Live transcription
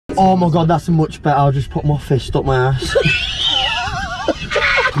Oh my god, that's much better. I'll just put my fist up my ass.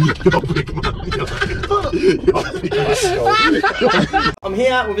 I'm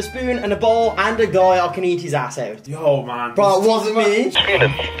here with a spoon and a bowl and a guy I can eat his ass out. Yo, man. Bro, it wasn't me.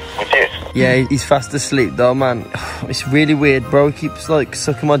 Yeah, he's fast asleep though, man. It's really weird, bro. He keeps like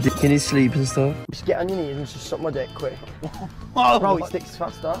sucking my dick in his sleep and stuff. Just get on your knees and just suck my dick quick. Bro, it sticks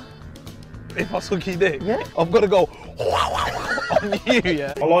faster. If I suck your dick? Yeah. I've got to go on you,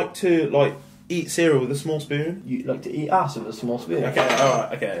 yeah? I like to, eat cereal with a small spoon. You like to eat ass with a small spoon? Okay,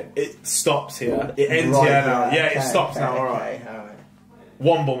 alright, okay. It stops here. It ends right here now. there. Yeah, Okay, it stops now, alright.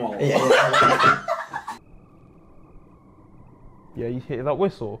 One bum hole. Yeah, you hear that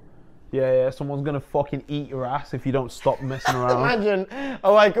whistle? Yeah, someone's gonna fucking eat your ass if you don't stop messing around. Imagine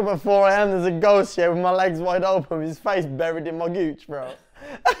I wake up at 4 AM, there's a ghost here with my legs wide open with his face buried in my gooch, bro.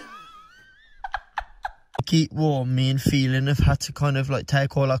 Keep warm, me and Feeling have had to kind of like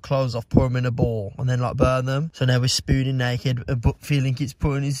take all our clothes off, pour them in a bowl and then like burn them. So now we're spooning naked, but Feeling keeps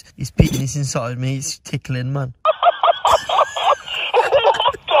putting his penis inside me. It's tickling, man.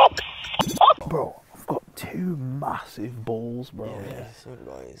 Bro, I've got 2 massive balls, bro. Yeah, so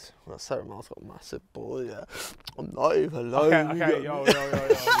guys, well, Sarah's got massive balls, yeah. I'm not even lying. Okay, yo. You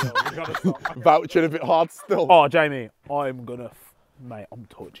gotta stop. Vouching a bit hard still. Oh, Jamie, I'm gonna, mate, I'm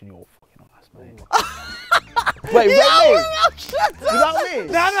touching your fucking ass, mate. Wait, Without me?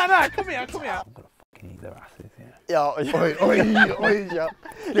 No, come here. I'm gonna fucking eat their asses, yeah. Yo. I'm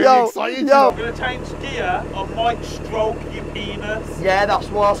gonna change gear, I might stroke your penis. Yeah, that's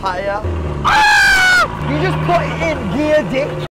what's higher. Ah! You just put it in gear, dick.